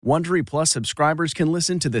Wondery Plus subscribers can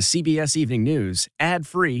listen to the CBS Evening News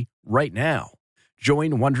ad-free right now.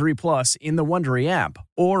 Join Wondery Plus in the Wondery app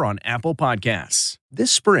or on Apple Podcasts.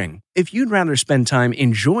 This spring, if you'd rather spend time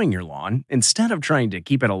enjoying your lawn instead of trying to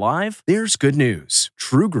keep it alive, there's good news.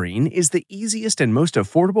 True Green is the easiest and most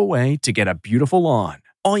affordable way to get a beautiful lawn.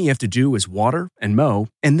 All you have to do is water and mow,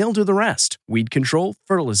 and they'll do the rest. Weed control,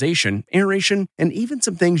 fertilization, aeration, and even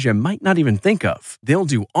some things you might not even think of. They'll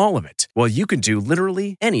do all of it, while you can do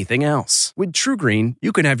literally anything else. With True Green,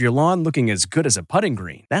 you can have your lawn looking as good as a putting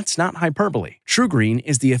green. That's not hyperbole. True Green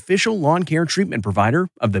is the official lawn care treatment provider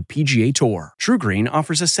of the PGA Tour. True Green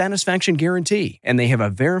offers a satisfaction guarantee, and they have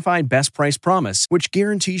a verified best price promise, which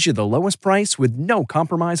guarantees you the lowest price with no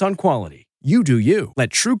compromise on quality. You do you. Let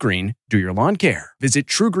True Green do your lawn care. Visit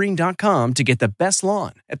TrueGreen.com to get the best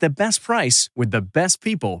lawn at the best price with the best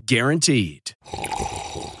people guaranteed.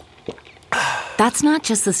 That's not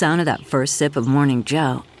just the sound of that first sip of Morning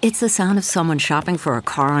Joe. It's the sound of someone shopping for a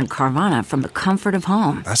car on Carvana from the comfort of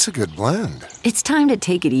home. That's a good blend. It's time to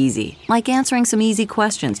take it easy, like answering some easy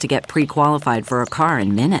questions to get pre-qualified for a car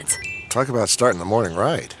in minutes. Talk about starting the morning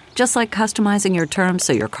right. Just like customizing your terms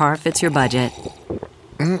so your car fits your budget.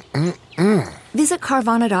 Visit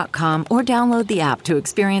Carvana.com or download the app to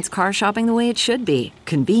experience car shopping the way it should be.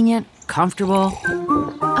 Convenient, comfortable.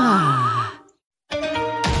 Ah.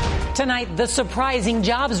 Tonight, the surprising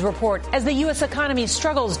jobs report. As the U.S. economy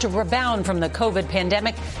struggles to rebound from the COVID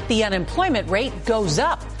pandemic, the unemployment rate goes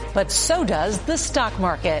up, but so does the stock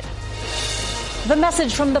market. The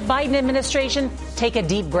message from the Biden administration, take a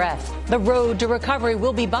deep breath. The road to recovery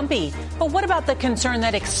will be bumpy. But what about the concern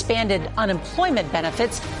that expanded unemployment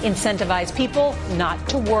benefits incentivize people not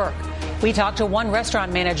to work? We talked to one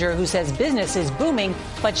restaurant manager who says business is booming,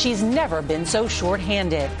 but she's never been so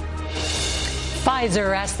short-handed.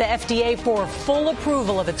 Pfizer asked the FDA for full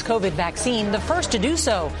approval of its COVID vaccine, the first to do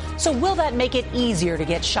so. So will that make it easier to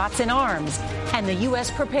get shots in arms? And the U.S.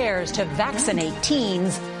 prepares to vaccinate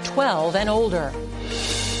teens 12 and older.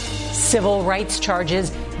 Civil rights charges.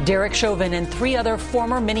 Derek Chauvin and 3 other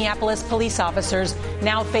former Minneapolis police officers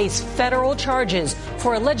now face federal charges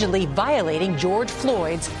for allegedly violating George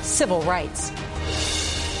Floyd's civil rights.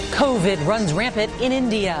 COVID runs rampant in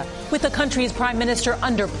India. With the country's prime minister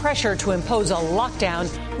under pressure to impose a lockdown,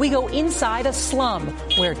 we go inside a slum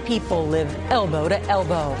where people live elbow to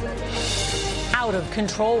elbow. Out of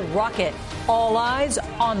control rocket. All eyes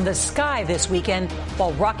on the sky this weekend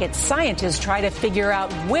while rocket scientists try to figure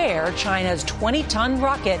out where China's 20-ton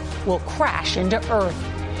rocket will crash into Earth.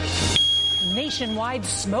 Nationwide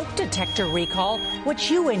smoke detector recall, what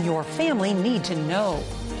you and your family need to know.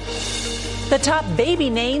 The top baby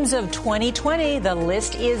names of 2020, the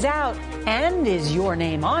list is out. And is your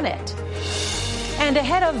name on it? And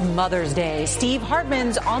ahead of Mother's Day, Steve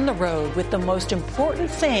Hartman's on the road with the most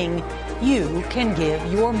important thing you can give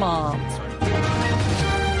your mom.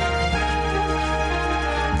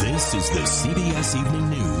 This is the CBS Evening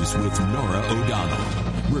News with Norah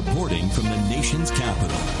O'Donnell, reporting from the nation's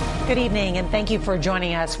capital. Good evening, and thank you for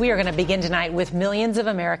joining us. We are going to begin tonight with millions of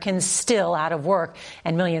Americans still out of work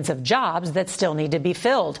and millions of jobs that still need to be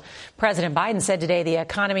filled. President Biden said today the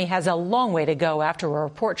economy has a long way to go after a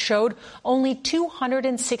report showed only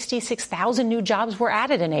 266,000 new jobs were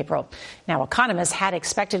added in April. Now, economists had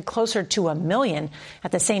expected closer to 1 million.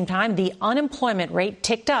 At the same time, the unemployment rate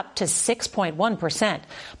ticked up to 6.1%.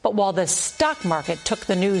 But while the stock market took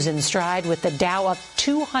the news in stride with the Dow up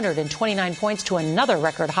 229 points to another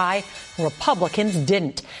record high, Republicans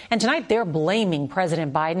didn't. And tonight they're blaming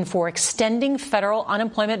President Biden for extending federal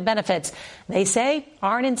unemployment benefits they say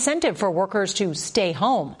are an incentive for workers to stay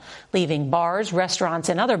home, leaving bars, restaurants,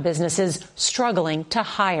 and other businesses struggling to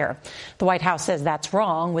hire. The White House says that's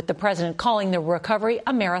wrong, with the president calling the recovery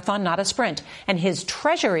a marathon, not a sprint, and his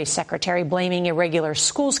Treasury Secretary blaming irregular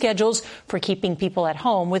school schedules for keeping people at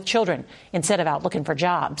home with children instead of out looking for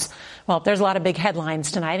jobs. Well, there's a lot of big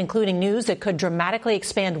headlines tonight, including news that could dramatically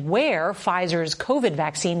expand where Pfizer's COVID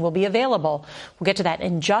vaccine will be available. We'll get to that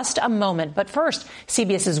in just a moment. But first,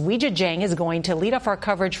 CBS's Weijia Jiang is going to lead off our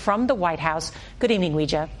coverage from the White House. Good evening,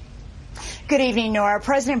 Weijia. Good evening, Norah.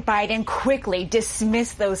 President Biden quickly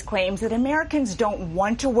dismissed those claims that Americans don't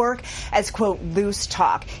want to work as, quote, loose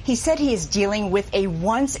talk. He said he is dealing with a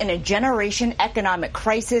once-in-a-generation economic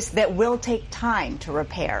crisis that will take time to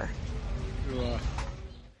repair.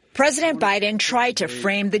 President Biden tried to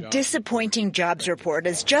frame the disappointing jobs report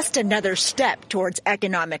as just another step towards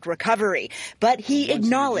economic recovery, but he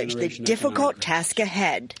acknowledged the difficult task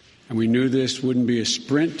ahead. And we knew this wouldn't be a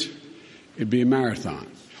sprint, it'd be a marathon.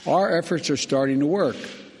 Our efforts are starting to work,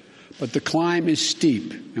 but the climb is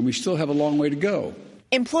steep, and we still have a long way to go.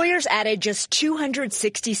 Employers added just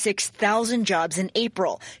 266,000 jobs in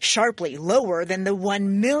April, sharply lower than the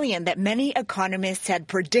 1 million that many economists had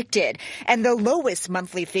predicted, and the lowest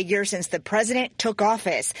monthly figure since the president took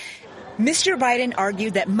office. Mr. Biden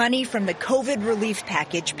argued that money from the COVID relief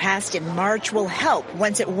package passed in March will help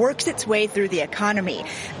once it works its way through the economy.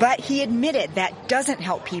 But he admitted that doesn't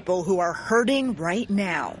help people who are hurting right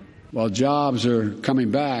now. While jobs are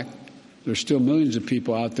coming back, there's still millions of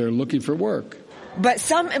people out there looking for work. But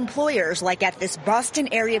some employers, like at this Boston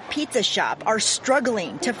area pizza shop, are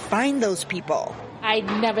struggling to find those people. I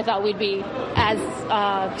never thought we'd be as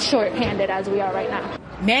short-handed as we are right now.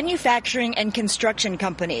 Manufacturing and construction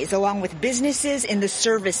companies, along with businesses in the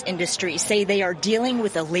service industry, say they are dealing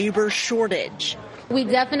with a labor shortage. We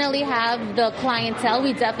definitely have the clientele.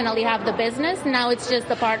 We definitely have the business. Now it's just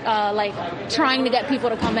the part, trying to get people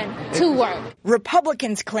to come in to work.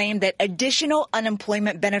 Republicans claim that additional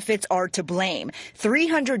unemployment benefits are to blame.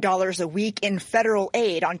 $300 a week in federal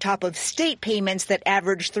aid on top of state payments that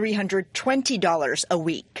average $320 a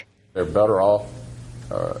week. They're better off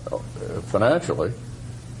financially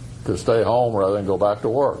to stay home rather than go back to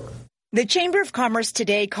work. The Chamber of Commerce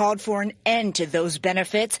today called for an end to those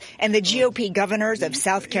benefits, and the GOP governors of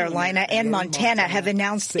South Carolina and Montana have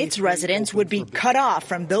announced its residents would be cut off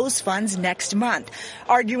from those funds next month,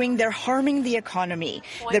 arguing they're harming the economy.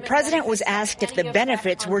 The president was asked if the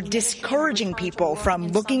benefits were discouraging people from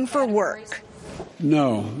looking for work.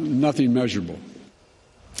 No, nothing measurable.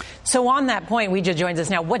 So on that point, Weija joins us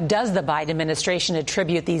now. What does the Biden administration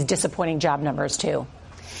attribute these disappointing job numbers to?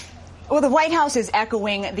 Well, the White House is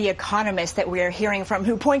echoing the economists that we are hearing from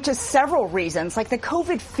who point to several reasons, like the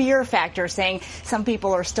COVID fear factor, saying some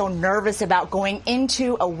people are still nervous about going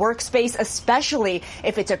into a workspace, especially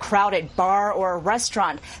if it's a crowded bar or a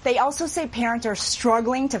restaurant. They also say parents are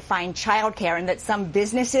struggling to find childcare and that some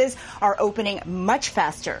businesses are opening much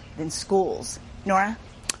faster than schools. Norah?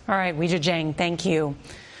 All right, Weija Jiang, thank you.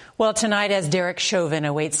 Well, tonight, as Derek Chauvin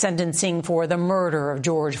awaits sentencing for the murder of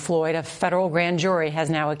George Floyd, a federal grand jury has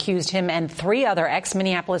now accused him and 3 other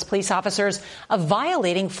ex-Minneapolis police officers of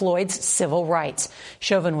violating Floyd's civil rights.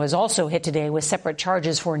 Chauvin was also hit today with separate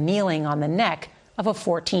charges for kneeling on the neck of a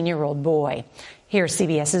 14-year-old boy. Here's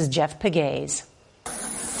CBS's Jeff Pegues.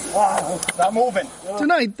 Not moving.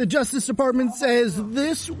 Tonight, the Justice Department says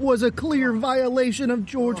this was a clear violation of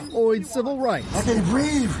George Floyd's civil rights. I can't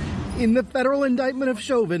breathe. In the federal indictment of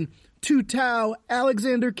Chauvin, Tu Tao,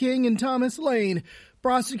 Alexander King, and Thomas Lane,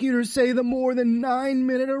 prosecutors say the more than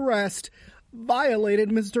 9-minute arrest violated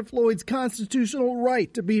Mr. Floyd's constitutional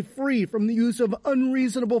right to be free from the use of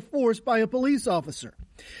unreasonable force by a police officer.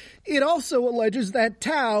 It also alleges that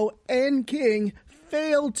Tao and King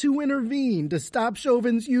failed to intervene to stop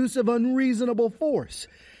Chauvin's use of unreasonable force,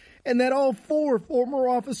 and that all 4 former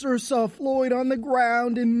officers saw Floyd on the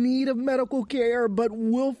ground in need of medical care but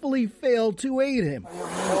willfully failed to aid him.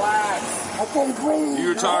 Relax. I can't breathe.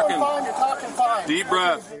 You're talking fine. Deep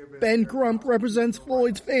breath. Ben Crump represents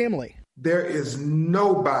Floyd's family. There is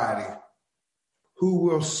nobody who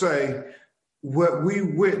will say what we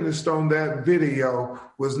witnessed on that video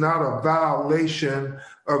was not a violation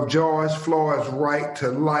of George Floyd's right to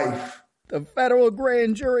life. The federal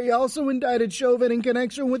grand jury also indicted Chauvin in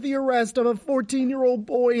connection with the arrest of a 14-year-old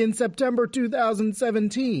boy in September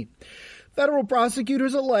 2017. Federal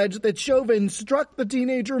prosecutors allege that Chauvin struck the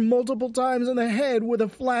teenager multiple times in the head with a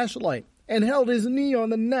flashlight and held his knee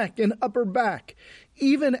on the neck and upper back,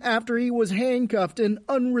 even after he was handcuffed and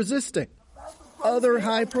unresisting. Other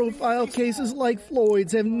high-profile cases like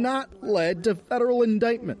Floyd's have not led to federal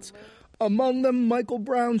indictments. Among them, Michael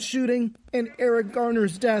Brown's shooting and Eric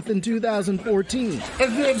Garner's death in 2014.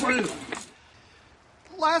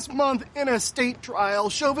 Last month, in a state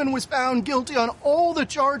trial, Chauvin was found guilty on all the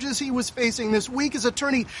charges he was facing. This week, his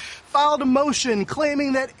attorney filed a motion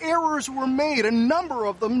claiming that errors were made, a number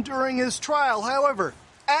of them during his trial. However,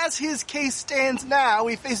 as his case stands now,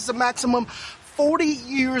 he faces a maximum 40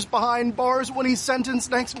 years behind bars when he's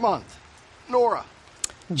sentenced next month. Norah.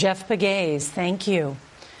 Jeff Pegues, thank you.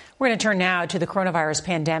 We're going to turn now to the coronavirus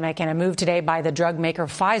pandemic and a move today by the drug maker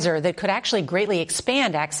Pfizer that could actually greatly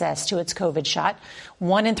expand access to its COVID shot.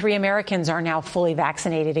 1 in 3 Americans are now fully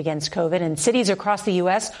vaccinated against COVID, and cities across the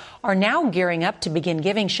U.S. are now gearing up to begin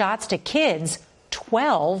giving shots to kids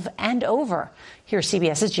 12 and over. Here's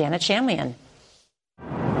CBS's Janet Shamlian.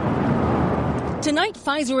 Tonight,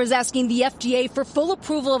 Pfizer is asking the FDA for full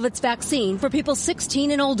approval of its vaccine for people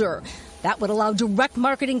 16 and older. That would allow direct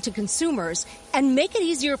marketing to consumers and make it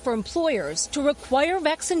easier for employers to require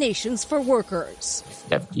vaccinations for workers.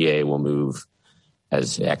 FDA will move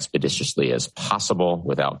as expeditiously as possible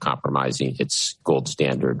without compromising its gold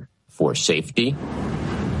standard for safety.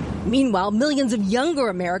 Meanwhile, millions of younger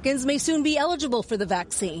Americans may soon be eligible for the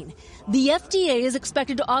vaccine. The FDA is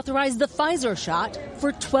expected to authorize the Pfizer shot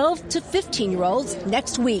for 12 to 15-year-olds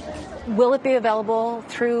next week. Will it be available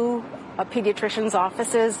through pediatricians'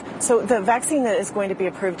 offices? So the vaccine that is going to be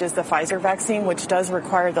approved is the Pfizer vaccine, which does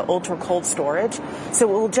require the ultra-cold storage. So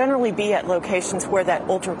it will generally be at locations where that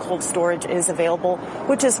ultra-cold storage is available,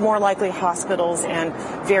 which is more likely hospitals and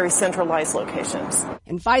very centralized locations.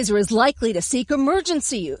 And Pfizer is likely to seek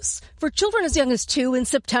emergency use for children as young as 2 in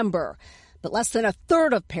September. But less than a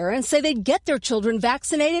third of parents say they'd get their children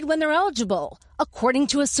vaccinated when they're eligible, according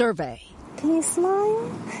to a survey. Can you smile?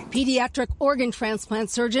 Pediatric organ transplant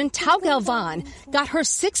surgeon Tao Galvan got her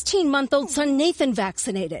 16-month-old son Nathan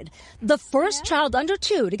vaccinated, the first child under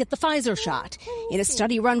 2 to get the Pfizer shot, in a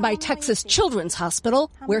study run by Texas Children's Hospital,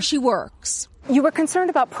 where she works. You were concerned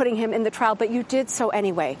about putting him in the trial, but you did so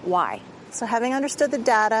anyway. Why? So having understood the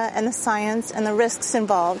data and the science and the risks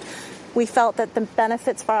involved, we felt that the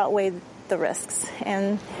benefits far outweighed the risks.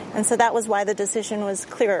 And so that was why the decision was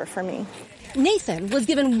clearer for me. Nathan was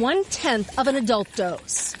given 1/10 of an adult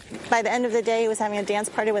dose. By the end of the day, he was having a dance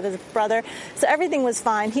party with his brother, so everything was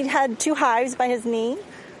fine. He had 2 hives by his knee,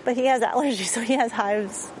 but he has allergies, so he has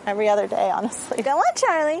hives every other day, honestly. Go on,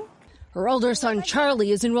 Charlie. Her older son,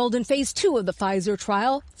 Charlie, is enrolled in phase 2 of the Pfizer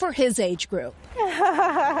trial for his age group.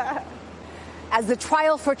 As the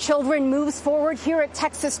trial for children moves forward here at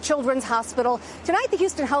Texas Children's Hospital, tonight the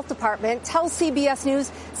Houston Health Department tells CBS News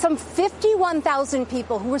some 51,000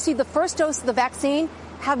 people who received the first dose of the vaccine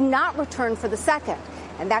have not returned for the second,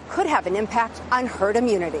 and that could have an impact on herd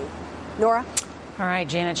immunity. Norah? All right,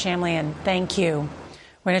 Janet Shamlian, thank you.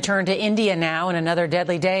 We're going to turn to India now, and another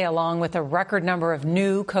deadly day along with a record number of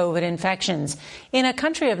new COVID infections. In a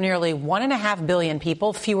country of nearly 1.5 billion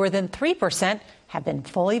people, fewer than 3% have been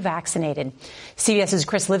fully vaccinated. CBS's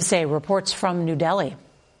Chris Livesay reports from New Delhi.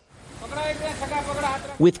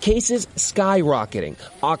 With cases skyrocketing,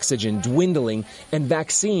 oxygen dwindling, and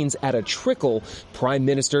vaccines at a trickle, Prime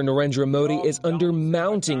Minister Narendra Modi is under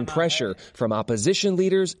mounting pressure from opposition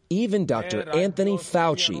leaders, even Dr. Anthony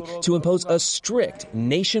Fauci, to impose a strict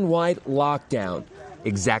nationwide lockdown.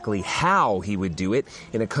 Exactly how he would do it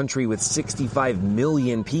in a country with 65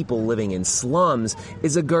 million people living in slums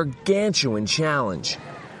is a gargantuan challenge.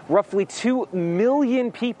 Roughly 2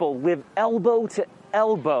 million people live elbow to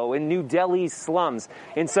elbow in New Delhi's slums.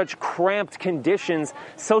 In such cramped conditions,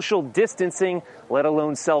 social distancing, let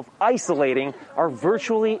alone self-isolating, are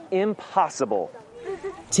virtually impossible.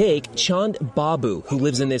 Take Chand Babu, who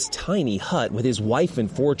lives in this tiny hut with his wife and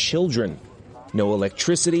 4 children. No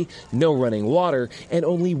electricity, no running water, and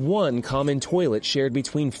only one common toilet shared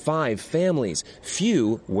between 5 families,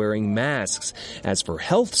 few wearing masks. As for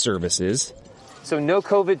health services... So no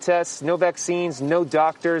COVID tests, no vaccines, no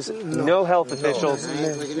doctors, no health officials,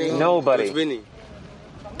 nobody.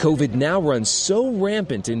 COVID now runs so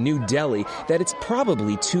rampant in New Delhi that it's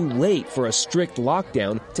probably too late for a strict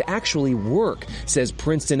lockdown to actually work, says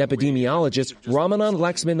Princeton epidemiologist Ramanand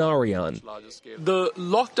Laxminarayan. The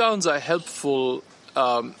lockdowns are helpful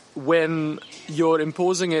when you're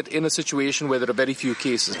imposing it in a situation where there are very few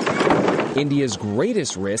cases. India's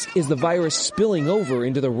greatest risk is the virus spilling over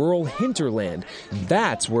into the rural hinterland.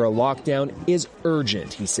 That's where a lockdown is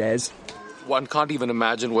urgent, he says. One can't even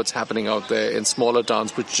imagine what's happening out there in smaller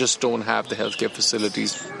towns which just don't have the healthcare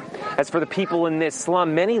facilities. As for the people in this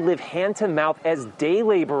slum, many live hand to mouth as day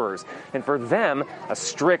laborers. And for them, a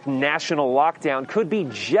strict national lockdown could be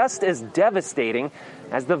just as devastating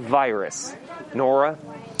as the virus. Norah?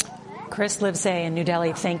 Chris Livesay in New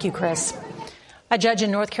Delhi. Thank you, Chris. A judge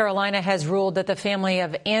in North Carolina has ruled that the family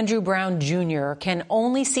of Andrew Brown Jr. can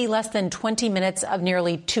only see less than 20 minutes of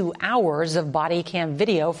nearly 2 hours of body cam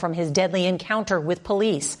video from his deadly encounter with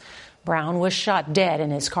police. Brown was shot dead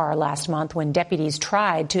in his car last month when deputies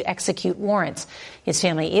tried to execute warrants. His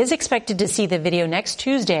family is expected to see the video next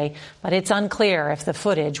Tuesday, but it's unclear if the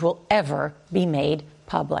footage will ever be made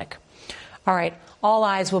public. All right. All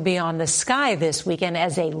eyes will be on the sky this weekend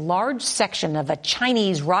as a large section of a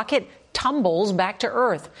Chinese rocket tumbles back to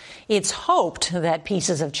Earth. It's hoped that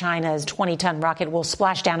pieces of China's 20-ton rocket will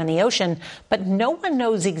splash down in the ocean, but no one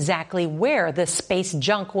knows exactly where the space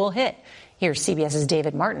junk will hit. Here's CBS's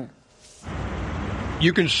David Martin.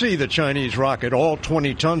 You can see the Chinese rocket, all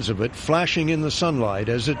 20 tons of it, flashing in the sunlight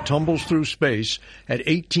as it tumbles through space at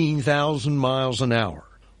 18,000 miles an hour,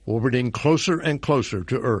 orbiting closer and closer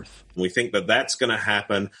to Earth. We think that that's going to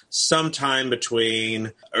happen sometime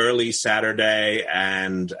between early Saturday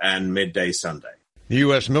and midday Sunday. The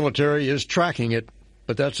U.S. military is tracking it,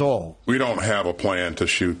 but that's all. We don't have a plan to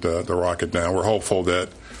shoot the rocket down. We're hopeful that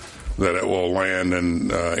that it will land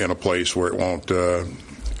in a place where it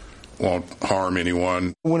won't harm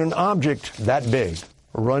anyone. When an object that big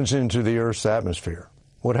runs into the Earth's atmosphere,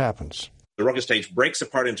 what happens? The rocket stage breaks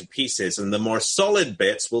apart into pieces, and the more solid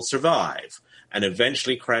bits will survive and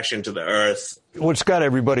eventually crash into the Earth. What's got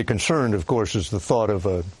everybody concerned, of course, is the thought of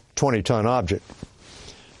a 20-ton object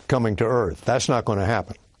coming to Earth. That's not going to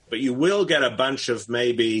happen. But you will get a bunch of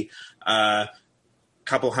maybe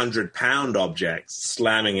couple 100-pound objects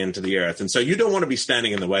slamming into the Earth. And so you don't want to be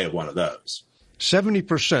standing in the way of one of those.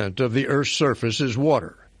 70% of the Earth's surface is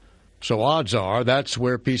water. So odds are that's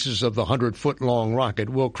where pieces of the 100-foot-long rocket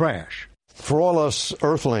will crash. For all us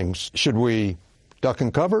Earthlings, should we duck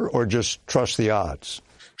and cover or just trust the odds?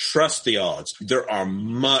 Trust the odds. There are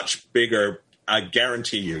much bigger, I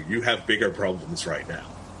guarantee you have bigger problems right now.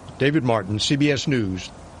 David Martin, CBS News,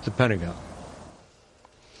 the Pentagon.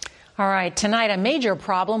 All right, tonight, a major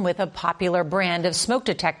problem with a popular brand of smoke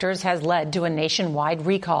detectors has led to a nationwide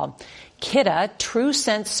recall. Kidde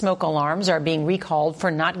TrueSense smoke alarms are being recalled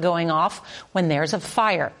for not going off when there's a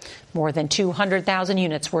fire. More than 200,000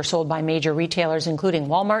 units were sold by major retailers, including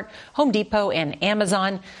Walmart, Home Depot, and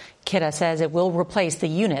Amazon. Kidde says it will replace the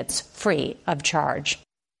units free of charge.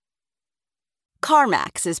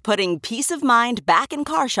 CarMax is putting peace of mind back in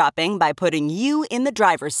car shopping by putting you in the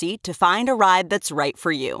driver's seat to find a ride that's right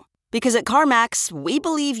for you. Because at CarMax, we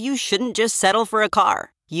believe you shouldn't just settle for a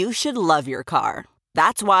car. You should love your car.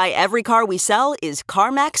 That's why every car we sell is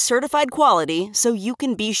CarMax certified quality, so you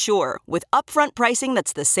can be sure with upfront pricing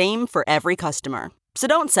that's the same for every customer. So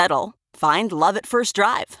don't settle. Find love at first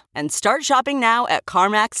drive and start shopping now at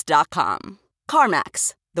CarMax.com.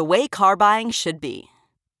 CarMax, the way car buying should be.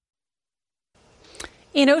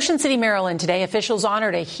 In Ocean City, Maryland today, officials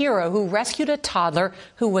honored a hero who rescued a toddler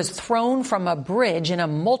who was thrown from a bridge in a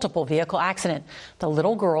multiple vehicle accident. The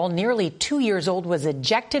little girl, nearly 2 years old, was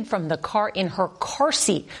ejected from the car in her car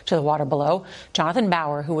seat to the water below. Jonathan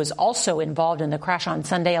Bauer, who was also involved in the crash on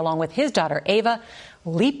Sunday along with his daughter Ava,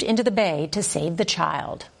 leaped into the bay to save the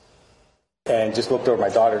child. And just looked over my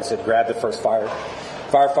daughter and said, grab the first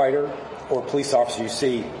firefighter or police officer you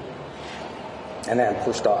see, and then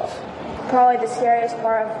pushed off. Probably the scariest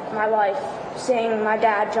part of my life, seeing my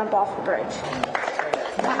dad jump off the bridge.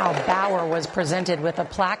 Wow, Bauer was presented with a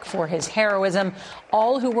plaque for his heroism.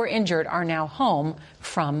 All who were injured are now home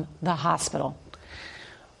from the hospital.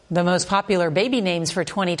 The most popular baby names for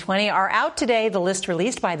 2020 are out today. The list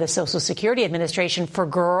released by the Social Security Administration. For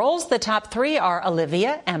girls, the top three are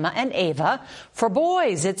Olivia, Emma, and Ava. For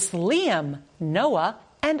boys, it's Liam, Noah,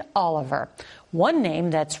 and Oliver. One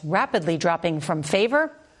name that's rapidly dropping from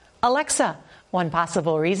favor, Alexa. One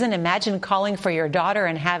possible reason, imagine calling for your daughter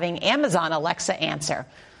and having Amazon Alexa answer.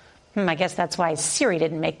 I guess that's why Siri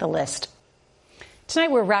didn't make the list.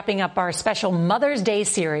 Tonight we're wrapping up our special Mother's Day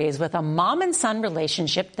series with a mom and son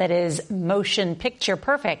relationship that is motion picture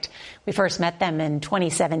perfect. We first met them in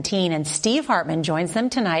 2017, and Steve Hartman joins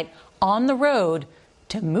them tonight on the road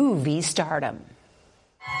to movie stardom.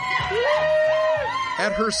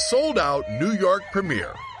 At her sold-out New York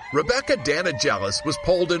premiere, Rebecca Danagelis was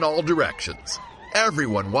pulled in all directions.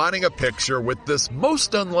 Everyone wanting a picture with this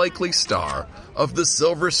most unlikely star of the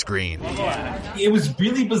silver screen. It was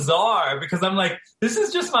really bizarre because I'm like, this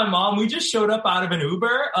is just my mom. We just showed up out of an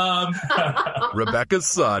Uber. Rebecca's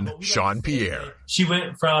son, Sean Pierre. She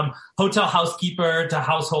went from hotel housekeeper to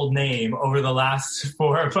household name over the last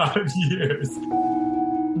 4 or 5 years.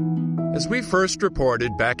 As we first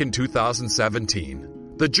reported back in 2017,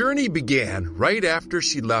 the journey began right after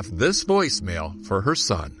she left this voicemail for her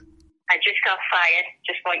son. I just got fired.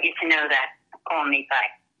 Just want you to know that. Call me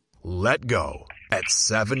back. Let go at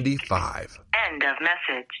 75. End of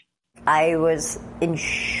message. I was in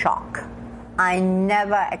shock. I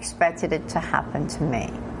never expected it to happen to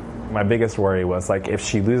me. My biggest worry was, like, if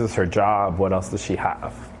she loses her job, what else does she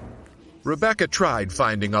have? Rebecca tried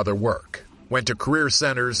finding other work, went to career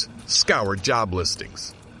centers, scoured job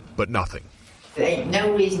listings, but nothing. There ain't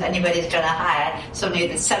no reason anybody's going to hire somebody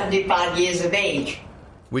that's 75 years of age.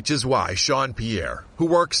 Which is why Sean Pierre, who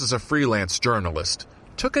works as a freelance journalist,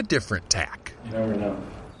 took a different tack. You never know.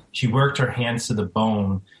 She worked her hands to the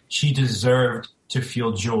bone. She deserved to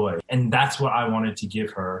feel joy. And that's what I wanted to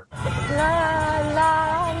give her.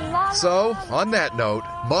 So, on that note,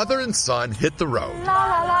 mother and son hit the road.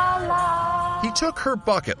 He took her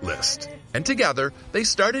bucket list, and together they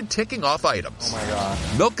started ticking off items. Oh my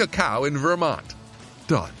God. Milk a cow in Vermont.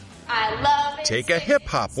 Done. I love it. Take a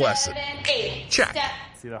hip-hop lesson. Check.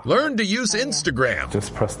 Learn to use Instagram.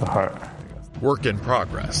 Just press the heart. Work in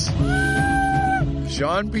progress.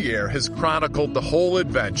 Sean Pierre has chronicled the whole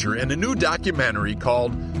adventure in a new documentary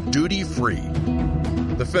called Duty Free.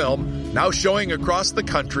 The film, now showing across the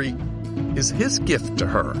country, is his gift to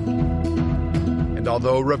her. And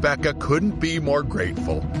although Rebecca couldn't be more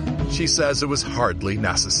grateful, she says it was hardly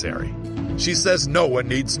necessary. She says no one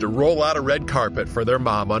needs to roll out a red carpet for their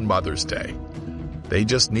mom on Mother's Day. They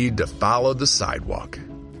just need to follow the sidewalk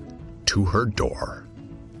to her door.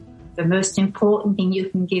 The most important thing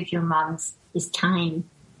you can give your moms is time.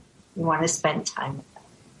 You want to spend time with them.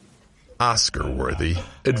 Oscar-worthy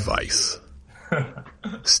advice.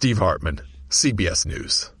 Steve Hartman, CBS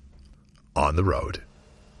News. On the road.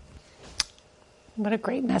 What a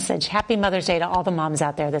great message. Happy Mother's Day to all the moms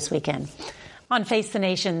out there this weekend. On Face the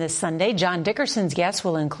Nation this Sunday, John Dickerson's guests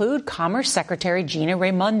will include Commerce Secretary Gina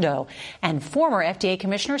Raimondo and former FDA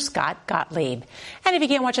Commissioner Scott Gottlieb. And if you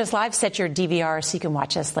can't watch us live, set your DVR so you can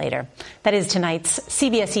watch us later. That is tonight's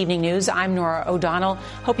CBS Evening News. I'm Norah O'Donnell.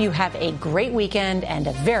 Hope you have a great weekend and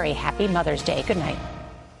a very happy Mother's Day. Good night.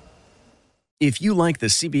 If you like the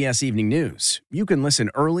CBS Evening News, you can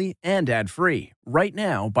listen early and ad-free right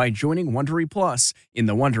now by joining Wondery Plus in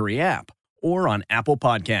the Wondery app or on Apple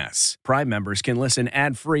Podcasts. Prime members can listen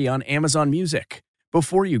ad-free on Amazon Music.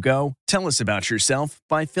 Before you go, tell us about yourself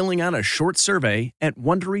by filling out a short survey at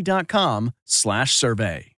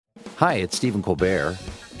Wondery.com/survey. Hi, it's Stephen Colbert,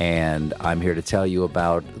 and I'm here to tell you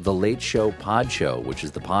about The Late Show Pod Show, which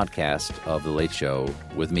is the podcast of The Late Show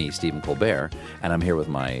with me, Stephen Colbert, and I'm here with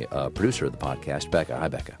my producer of the podcast, Becca. Hi,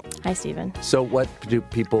 Becca. Hi, Stephen. So what do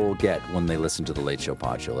people get when they listen to The Late Show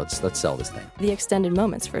Pod Show? Let's sell this thing. The extended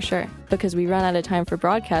moments, for sure, because we run out of time for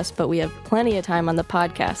broadcast, but we have plenty of time on the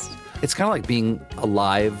podcast. It's kind of like being a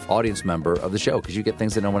live audience member of the show because you get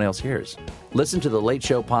things that no one else hears. Listen to The Late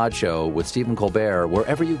Show Pod Show with Stephen Colbert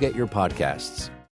wherever you get your podcasts.